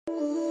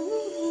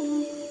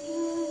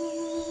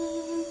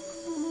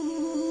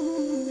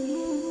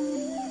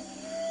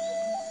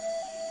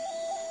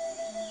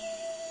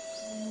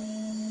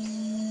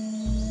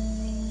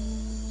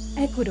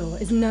Ecuador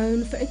is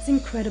known for its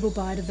incredible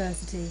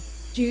biodiversity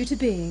due to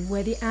being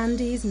where the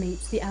Andes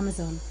meets the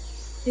Amazon.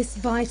 This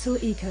vital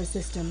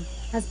ecosystem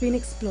has been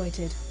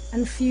exploited,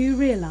 and few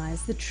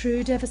realize the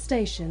true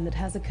devastation that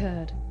has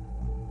occurred.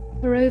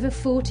 For over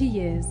 40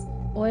 years,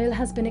 oil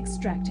has been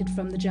extracted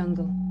from the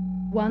jungle.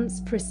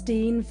 Once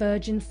pristine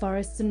virgin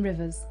forests and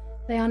rivers,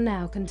 they are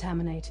now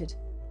contaminated.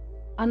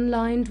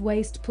 Unlined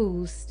waste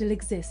pools still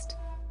exist,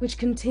 which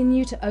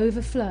continue to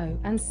overflow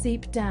and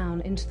seep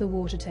down into the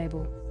water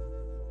table.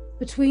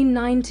 Between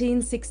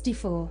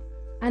 1964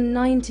 and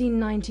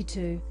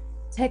 1992,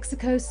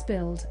 Texaco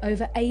spilled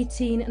over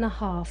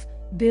 18.5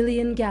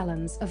 billion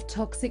gallons of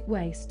toxic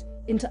waste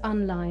into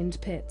unlined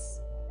pits.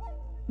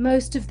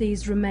 Most of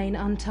these remain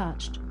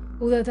untouched,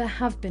 although there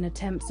have been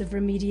attempts of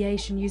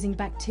remediation using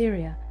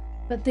bacteria,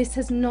 but this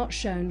has not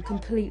shown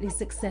completely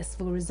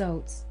successful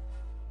results.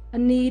 A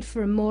need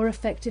for a more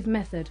effective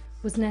method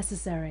was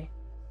necessary.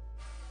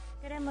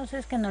 Queremos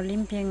es que nos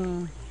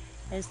limpien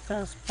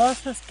estos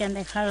pozos que han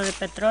dejado de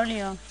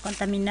petróleo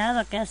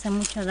contaminado, que hace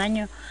mucho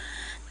daño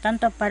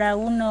tanto para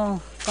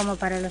uno como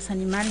para los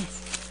animales.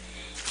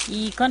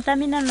 Y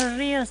contaminan los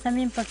ríos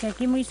también, porque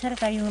aquí muy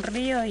cerca hay un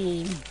río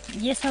y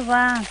eso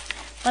va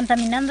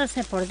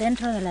contaminándose por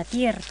dentro de la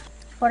tierra.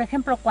 Por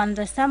ejemplo,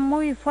 cuando está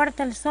muy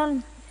fuerte el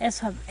sol,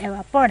 eso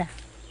evapora,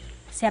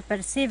 se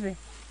apercibe.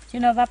 Si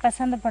uno va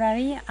pasando por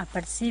ahí,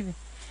 apercibe.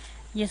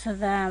 Y eso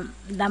da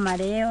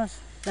mareos,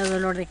 da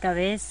dolor de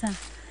cabeza.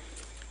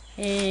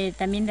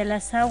 También de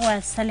las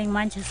aguas salen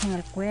manchas en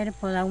el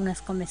cuerpo, da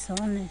unas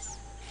comezones.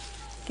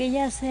 Que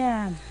ya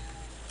sea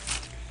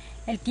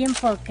el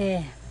tiempo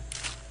que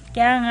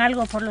hagan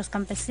algo por los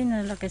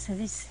campesinos, lo que se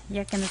dice,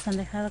 ya que nos han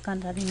dejado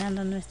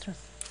contaminando nuestros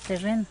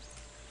terrenos.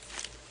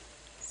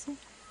 Sí.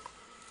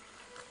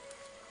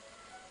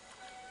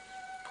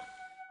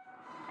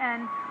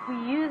 And we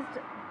used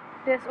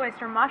this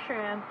oyster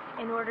mushroom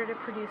in order to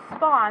produce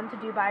spawn to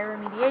do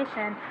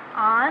bioremediation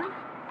on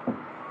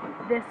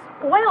this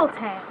oil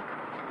tank.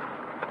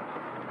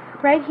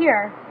 Right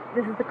here,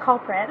 this is the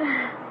culprit,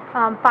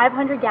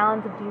 500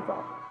 gallons of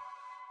diesel.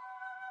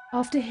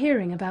 After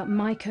hearing about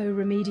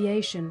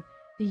mycoremediation,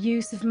 the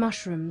use of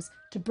mushrooms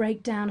to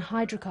break down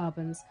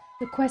hydrocarbons,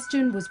 the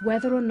question was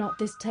whether or not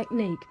this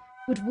technique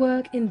would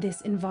work in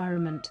this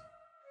environment.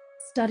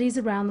 Studies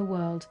around the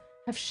world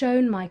have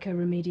shown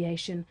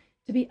mycoremediation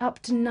to be up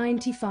to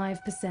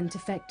 95%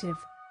 effective,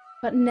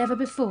 but never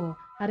before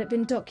had it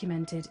been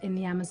documented in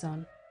the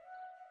Amazon.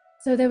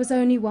 So there was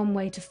only one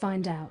way to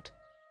find out: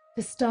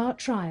 to start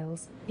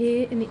trials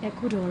here in the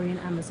Ecuadorian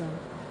Amazon.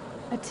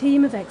 A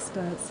team of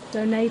experts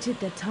donated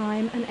their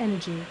time and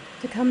energy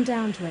to come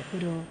down to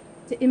Ecuador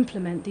to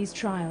implement these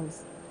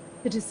trials,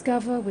 to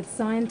discover with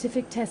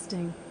scientific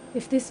testing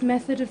if this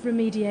method of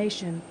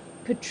remediation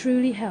could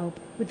truly help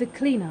with the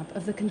cleanup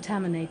of the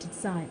contaminated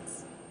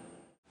sites.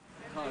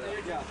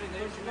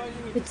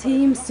 The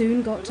team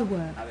soon got to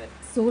work,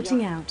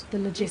 sorting out the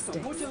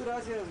logistics.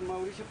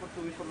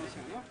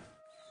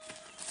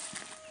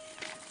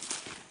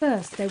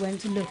 First, they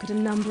went to look at a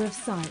number of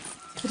sites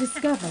to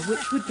discover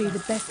which would be the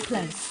best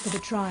place for the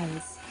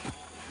trials.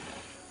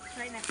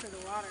 Right next to the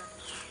water.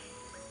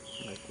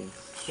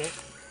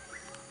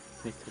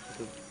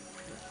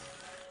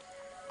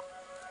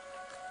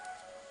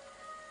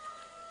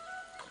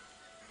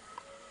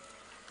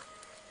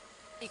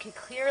 You can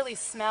clearly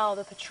smell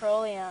the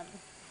petroleum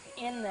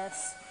in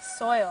this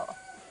soil.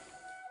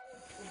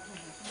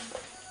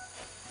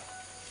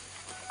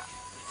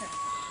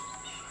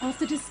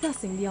 After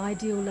discussing the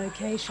ideal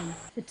location,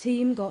 the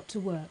team got to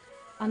work,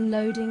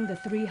 unloading the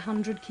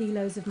 300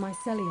 kilos of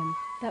mycelium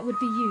that would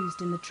be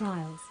used in the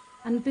trials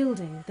and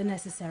building the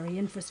necessary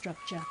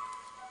infrastructure.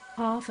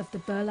 Half of the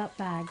burlap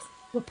bags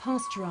were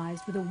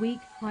pasteurized with a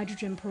weak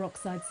hydrogen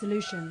peroxide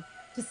solution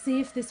to see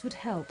if this would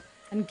help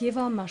and give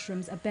our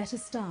mushrooms a better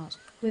start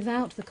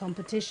without the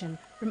competition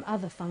from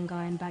other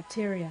fungi and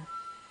bacteria.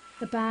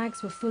 The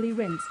bags were fully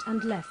rinsed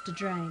and left to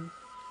drain.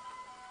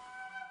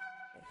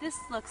 This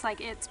looks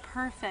like it's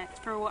perfect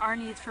for our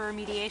needs for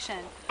remediation.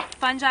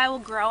 Fungi will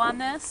grow on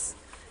this,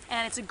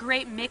 and it's a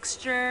great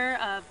mixture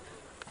of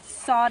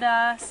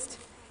sawdust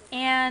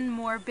and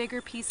more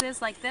bigger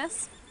pieces like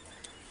this.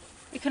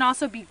 It can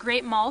also be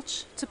great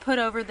mulch to put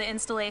over the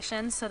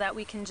installation so that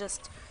we can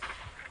just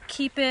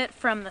keep it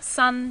from the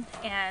sun,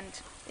 and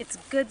it's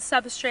good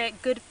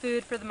substrate, good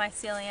food for the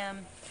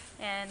mycelium,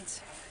 and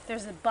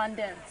there's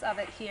abundance of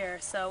it here,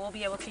 so we'll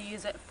be able to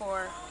use it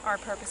for our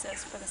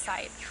purposes for the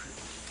site.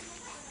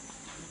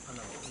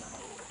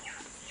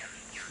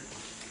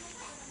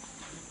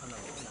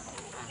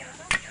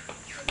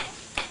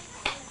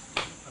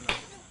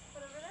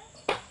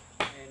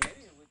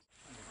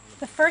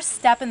 The first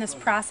step in this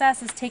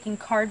process is taking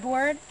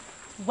cardboard,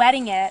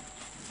 wetting it,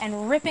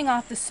 and ripping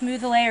off the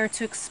smooth layer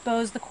to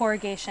expose the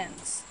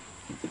corrugations.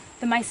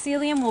 The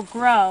mycelium will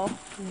grow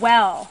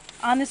well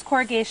on this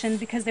corrugation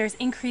because there's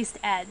increased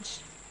edge.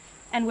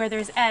 And where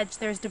there's edge,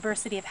 there's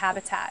diversity of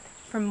habitat,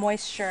 from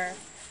moisture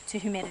to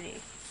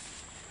humidity.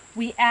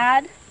 We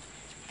add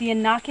the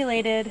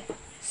inoculated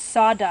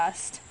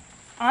sawdust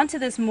onto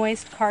this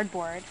moist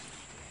cardboard,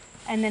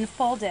 and then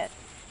fold it,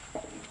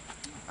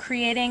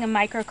 creating a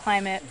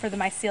microclimate for the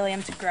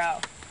mycelium to grow.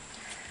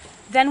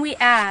 Then we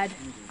add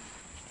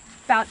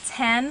about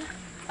 10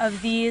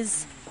 of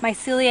these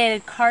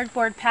myceliated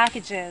cardboard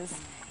packages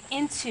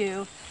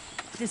into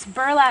this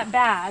burlap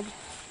bag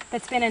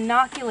that's been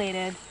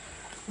inoculated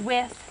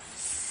with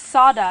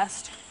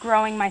sawdust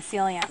growing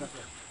mycelium.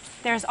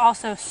 There's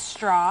also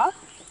straw,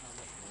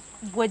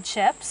 wood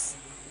chips,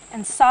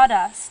 and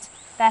sawdust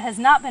that has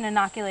not been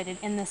inoculated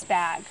in this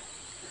bag.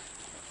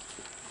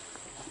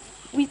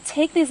 We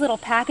take these little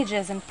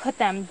packages and put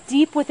them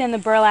deep within the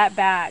burlap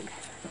bag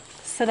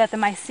so that the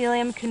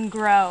mycelium can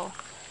grow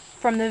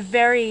from the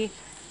very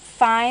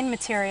fine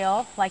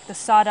material, like the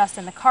sawdust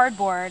and the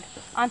cardboard,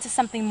 onto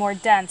something more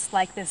dense,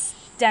 like this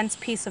dense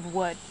piece of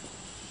wood.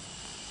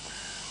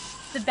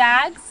 The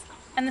bags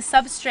and the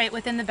substrate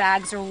within the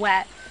bags are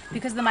wet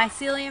because the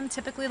mycelium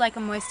typically like a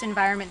moist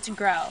environment to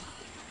grow.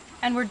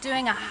 And we're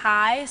doing a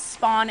high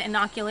spawn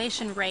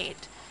inoculation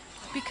rate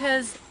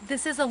because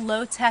this is a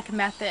low-tech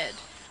method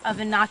of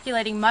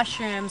inoculating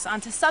mushrooms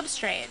onto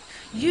substrate.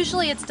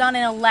 Usually it's done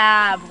in a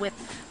lab with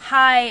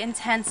high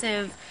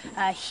intensive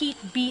heat,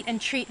 beat, and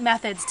treat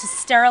methods to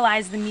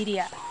sterilize the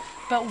media.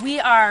 But we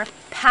are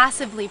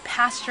passively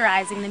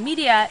pasteurizing the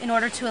media in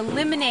order to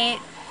eliminate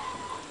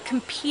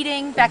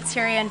competing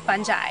bacteria and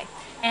fungi.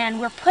 And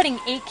we're putting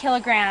 8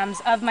 kilograms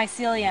of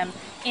mycelium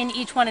in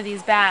each one of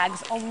these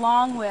bags,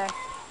 along with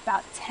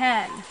about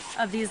 10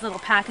 of these little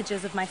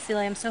packages of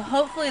mycelium. So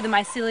hopefully the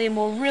mycelium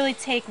will really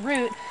take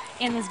root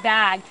in this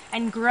bag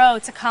and grow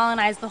to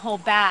colonize the whole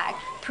bag,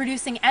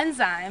 producing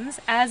enzymes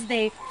as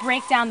they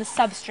break down the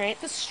substrate,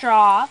 the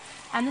straw,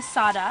 and the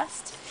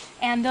sawdust.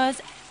 And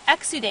those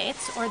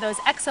exudates, or those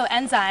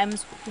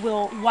exoenzymes,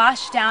 will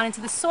wash down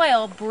into the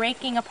soil,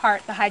 breaking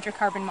apart the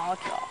hydrocarbon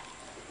molecule.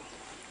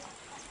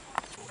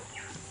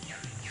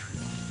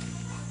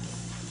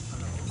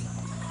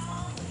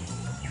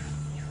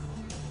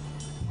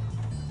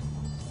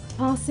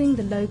 Passing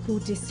the local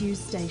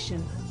disused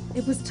station,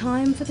 it was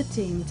time for the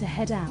team to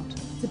head out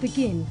to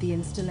begin the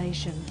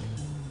installation.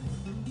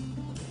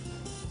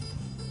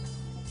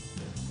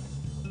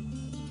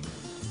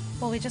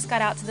 Well, we just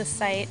got out to the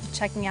site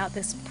checking out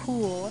this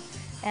pool,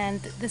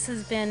 and this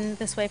has been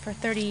this way for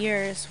 30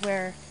 years,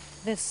 where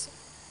this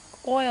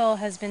oil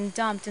has been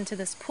dumped into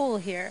this pool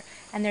here,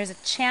 and there's a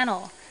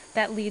channel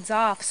that leads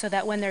off so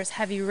that when there's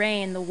heavy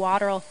rain, the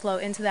water will flow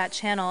into that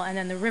channel and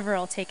then the river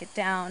will take it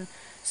down.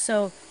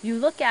 So you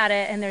look at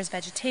it and there's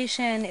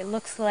vegetation, it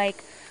looks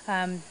like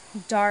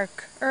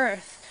dark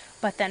earth,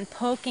 but then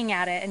poking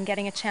at it and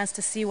getting a chance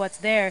to see what's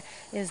there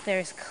is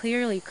there's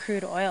clearly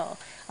crude oil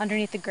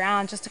underneath the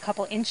ground, just a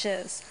couple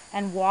inches,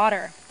 and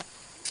water.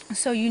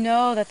 So you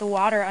know that the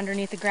water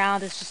underneath the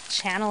ground is just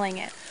channeling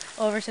it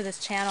over to this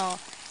channel,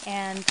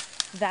 and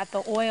that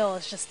the oil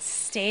has just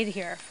stayed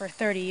here for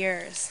 30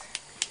 years.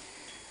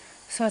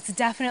 So it's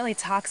definitely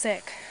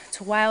toxic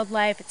to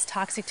wildlife, it's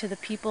toxic to the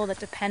people that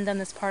depend on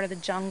this part of the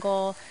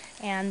jungle,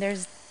 and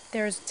there's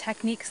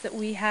techniques that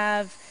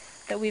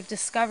we've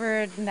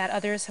discovered and that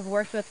others have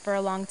worked with for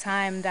a long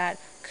time that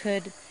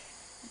could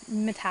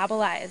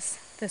metabolize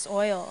this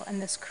oil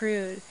and this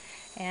crude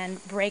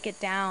and break it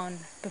down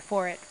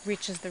before it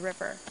reaches the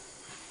river.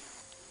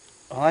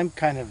 Well, I'm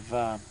kind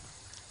of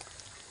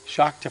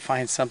shocked to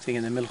find something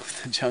in the middle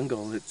of the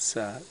jungle. It's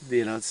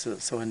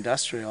it's so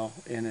industrial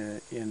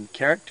in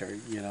character.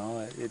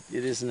 It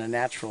isn't a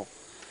natural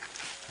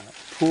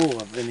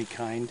pool of any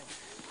kind.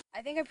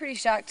 I think I'm pretty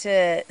shocked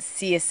to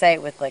see a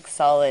site with like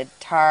solid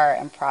tar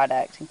and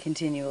product and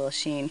continual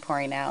sheen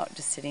pouring out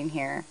just sitting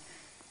here.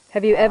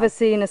 Have you ever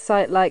seen a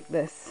site like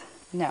this?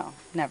 No,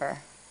 never.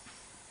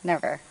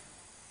 Never.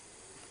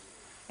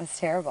 It's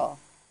terrible.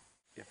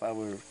 If I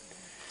were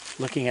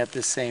looking at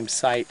this same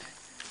site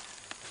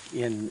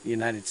in the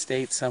United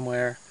States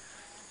somewhere,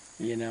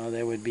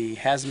 there would be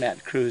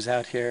hazmat crews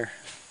out here,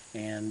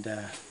 and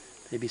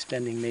they'd be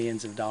spending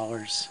millions of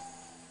dollars.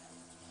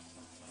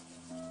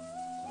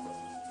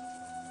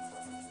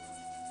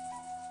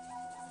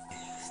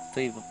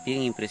 Estoy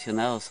bien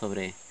impresionado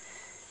sobre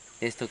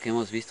esto que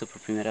hemos visto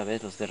por primera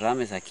vez, los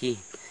derrames aquí.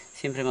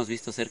 Siempre hemos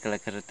visto cerca de la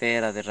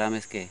carretera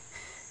derrames que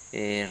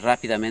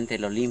rápidamente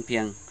lo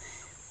limpian,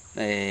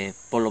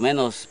 por lo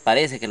menos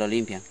parece que lo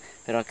limpian.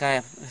 Pero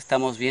acá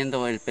estamos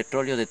viendo el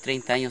petróleo de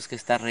 30 años que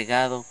está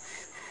regado.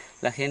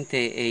 La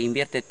gente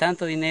invierte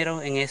tanto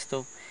dinero en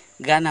esto,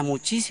 gana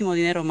muchísimo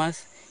dinero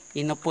más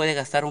y no puede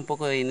gastar un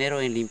poco de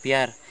dinero en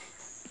limpiar.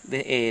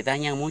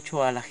 Dañan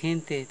mucho a la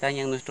gente,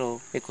 dañan nuestro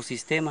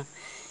ecosistema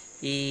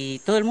y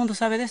todo el mundo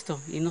sabe de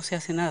esto y no se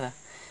hace nada.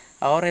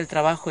 Ahora el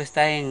trabajo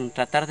está en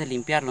tratar de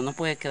limpiarlo, no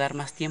puede quedar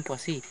más tiempo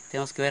así.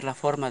 Tenemos que ver la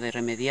forma de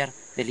remediar,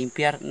 de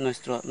limpiar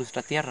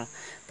nuestra tierra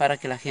para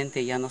que la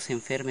gente ya no se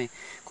enferme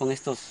con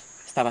esta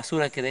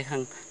basura que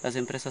dejan las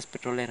empresas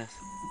petroleras.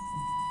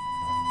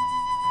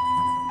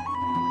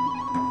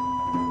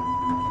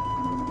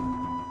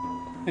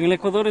 En el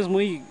Ecuador es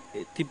muy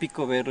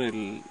típico ver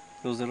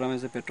los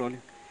derrames de petróleo.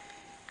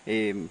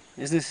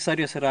 Es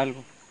necesario hacer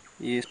algo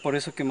y es por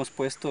eso que hemos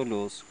puesto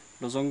los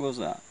hongos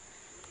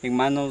en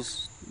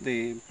manos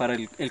para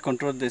el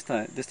control de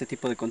este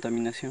tipo de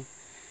contaminación.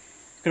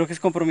 Creo que es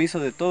compromiso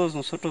de todos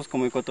nosotros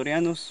como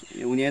ecuatorianos,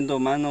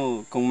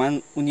 uniéndonos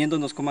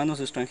con manos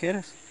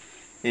extranjeras,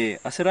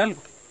 hacer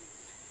algo,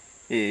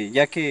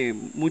 ya que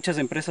muchas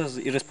empresas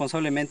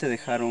irresponsablemente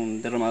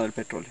dejaron derramado el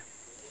petróleo.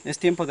 Es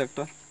tiempo de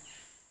actuar.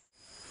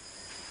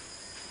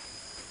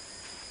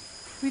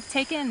 We've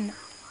taken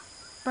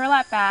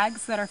burlap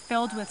bags that are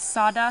filled with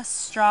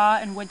sawdust, straw,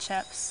 and wood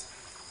chips,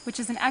 which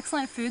is an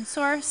excellent food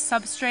source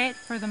substrate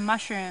for the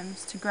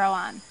mushrooms to grow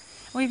on.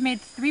 We've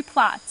made 3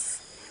 plots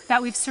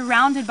that we've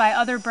surrounded by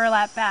other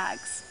burlap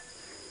bags.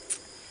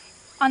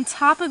 On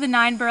top of the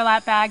 9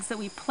 burlap bags that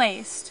we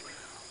placed,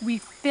 we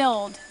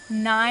filled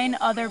 9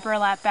 other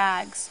burlap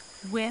bags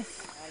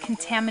with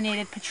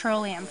contaminated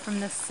petroleum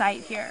from this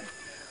site here.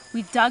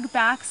 We dug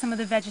back some of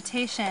the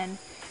vegetation,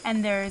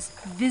 and there's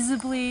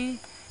visibly,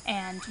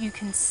 and you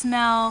can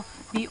smell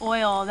the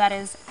oil that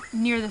is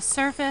near the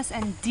surface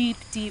and deep,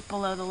 deep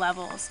below the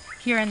levels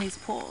here in these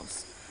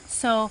pools.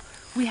 So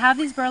we have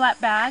these burlap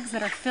bags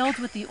that are filled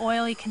with the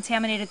oily,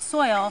 contaminated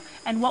soil,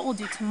 and what we'll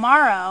do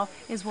tomorrow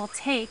is we'll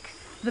take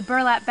the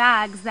burlap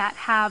bags that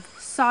have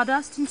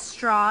sawdust and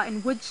straw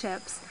and wood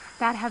chips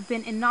that have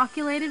been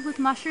inoculated with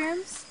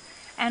mushrooms,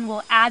 and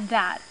we'll add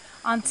that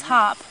on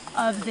top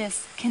of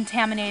this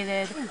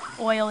contaminated,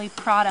 oily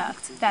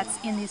product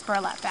that's in these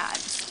burlap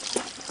bags.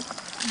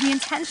 The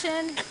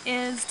intention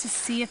is to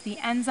see if the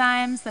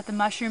enzymes that the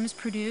mushrooms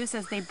produce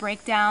as they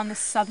break down the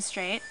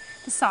substrate,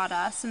 the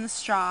sawdust and the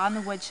straw and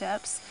the wood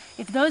chips,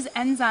 if those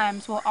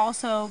enzymes will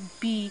also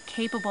be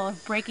capable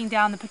of breaking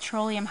down the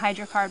petroleum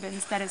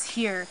hydrocarbons that is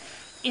here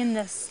in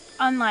this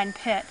unlined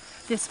pit,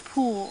 this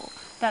pool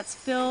that's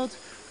filled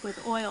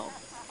with oil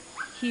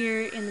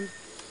here in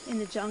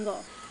the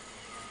jungle.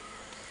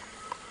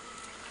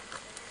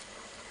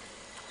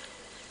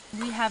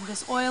 We have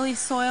this oily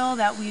soil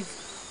that we've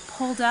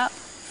pulled up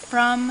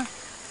from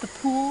the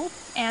pool,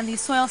 and these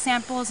soil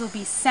samples will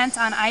be sent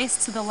on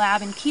ice to the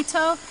lab in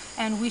Quito,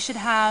 and we should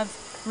have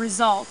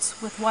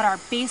results with what our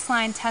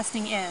baseline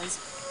testing is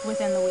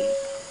within the week.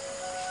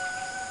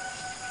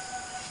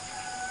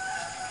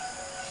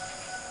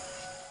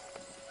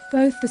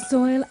 Both the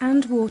soil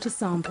and water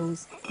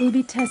samples will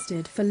be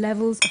tested for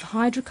levels of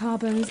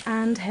hydrocarbons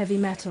and heavy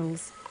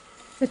metals.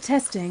 The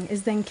testing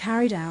is then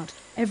carried out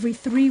every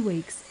 3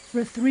 weeks for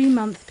a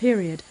 3-month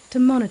period to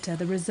monitor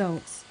the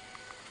results.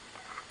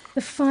 The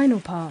final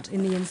part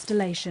in the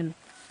installation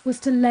was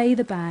to lay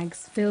the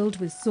bags filled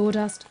with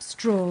sawdust,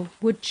 straw,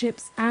 wood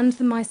chips and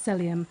the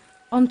mycelium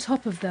on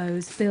top of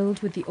those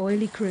filled with the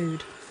oily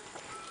crude.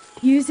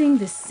 Using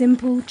this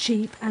simple,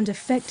 cheap and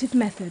effective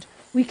method,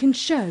 we can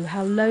show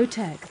how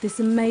low-tech this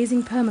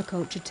amazing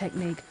permaculture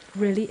technique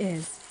really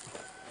is.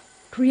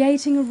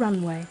 Creating a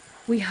runway,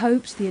 we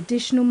hoped the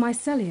additional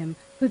mycelium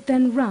could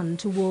then run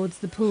towards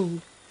the pool.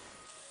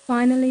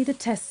 Finally, the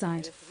test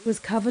site was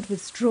covered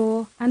with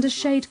straw and a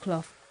shade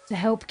cloth to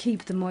help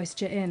keep the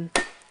moisture in.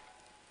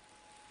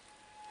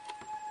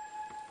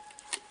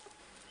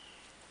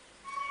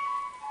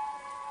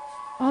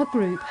 Our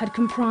group had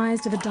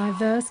comprised of a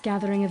diverse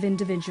gathering of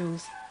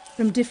individuals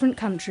from different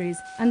countries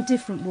and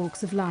different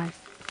walks of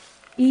life,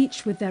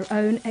 each with their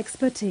own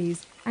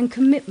expertise and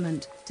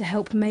commitment to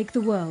help make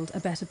the world a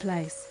better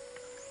place.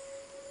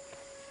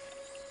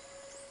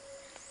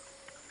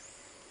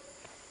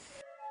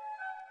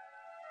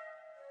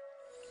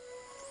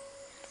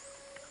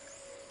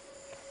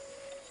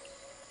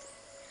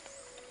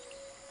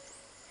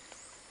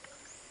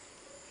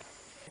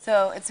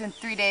 So it's been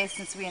 3 days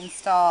since we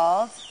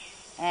installed,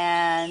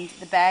 and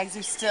the bags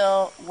are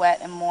still wet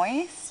and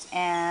moist,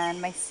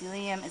 and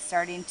mycelium is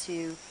starting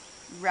to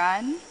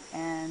run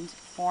and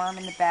form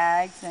in the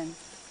bags and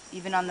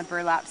even on the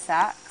burlap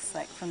sacks,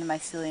 like from the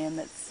mycelium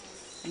that's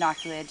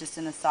inoculated just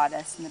in the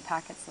sawdust, and the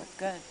packets look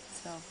good.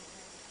 So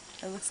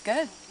it looks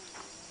good.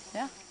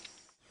 Yeah.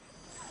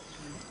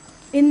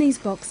 In these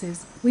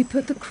boxes, we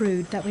put the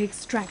crude that we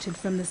extracted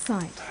from the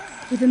site,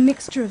 with a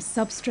mixture of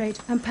substrate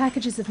and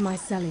packages of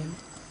mycelium,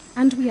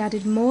 and we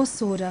added more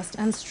sawdust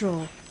and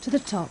straw to the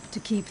top to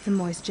keep the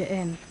moisture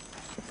in.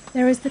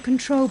 There is the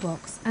control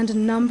box and a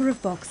number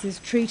of boxes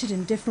treated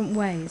in different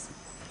ways,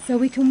 so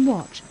we can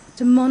watch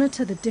to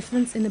monitor the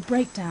difference in the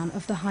breakdown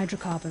of the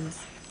hydrocarbons.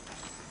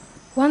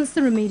 Once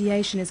the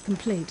remediation is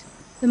complete,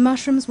 the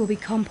mushrooms will be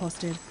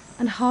composted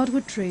and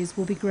hardwood trees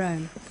will be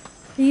grown.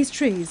 These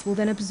trees will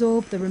then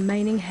absorb the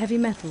remaining heavy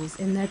metals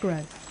in their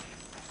growth.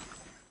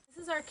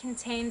 This is our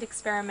contained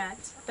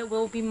experiment that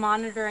we'll be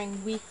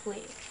monitoring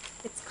weekly.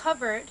 It's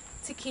covered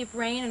to keep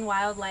rain and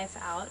wildlife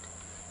out,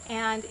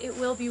 and it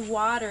will be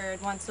watered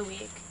once a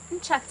week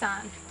and checked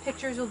on.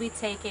 Pictures will be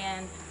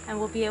taken, and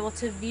we'll be able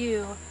to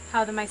view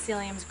how the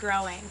mycelium is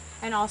growing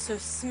and also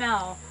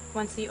smell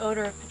once the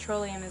odor of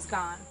petroleum is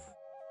gone.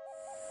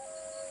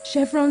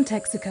 Chevron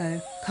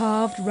Texaco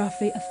carved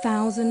roughly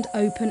 1,000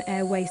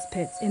 open-air waste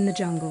pits in the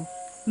jungle.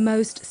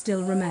 Most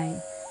still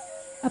remain.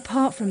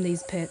 Apart from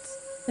these pits,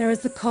 there is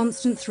the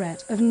constant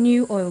threat of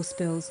new oil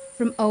spills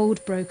from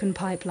old broken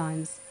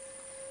pipelines.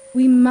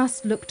 We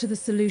must look to the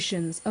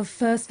solutions of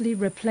firstly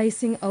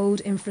replacing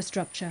old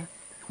infrastructure,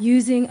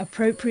 using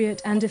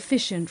appropriate and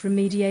efficient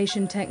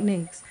remediation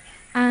techniques,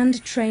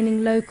 and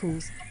training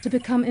locals to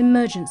become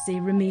emergency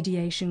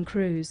remediation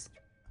crews.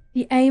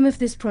 The aim of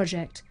this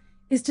project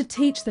is to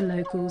teach the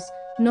locals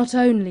not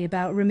only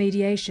about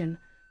remediation,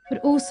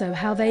 but also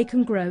how they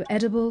can grow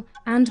edible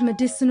and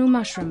medicinal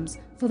mushrooms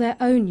for their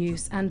own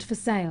use and for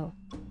sale.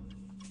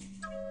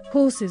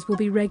 Courses will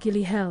be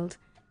regularly held,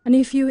 and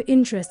if you are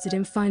interested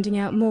in finding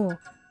out more,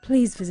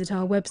 please visit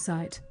our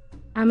website,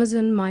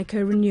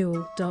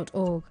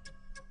 amazonmycorenewal.org.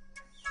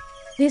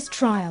 This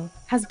trial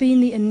has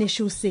been the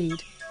initial seed,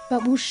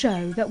 but will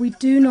show that we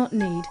do not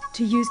need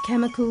to use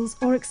chemicals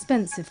or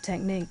expensive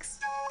techniques.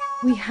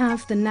 We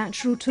have the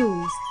natural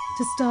tools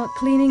to start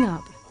cleaning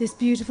up this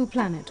beautiful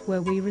planet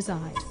where we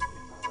reside.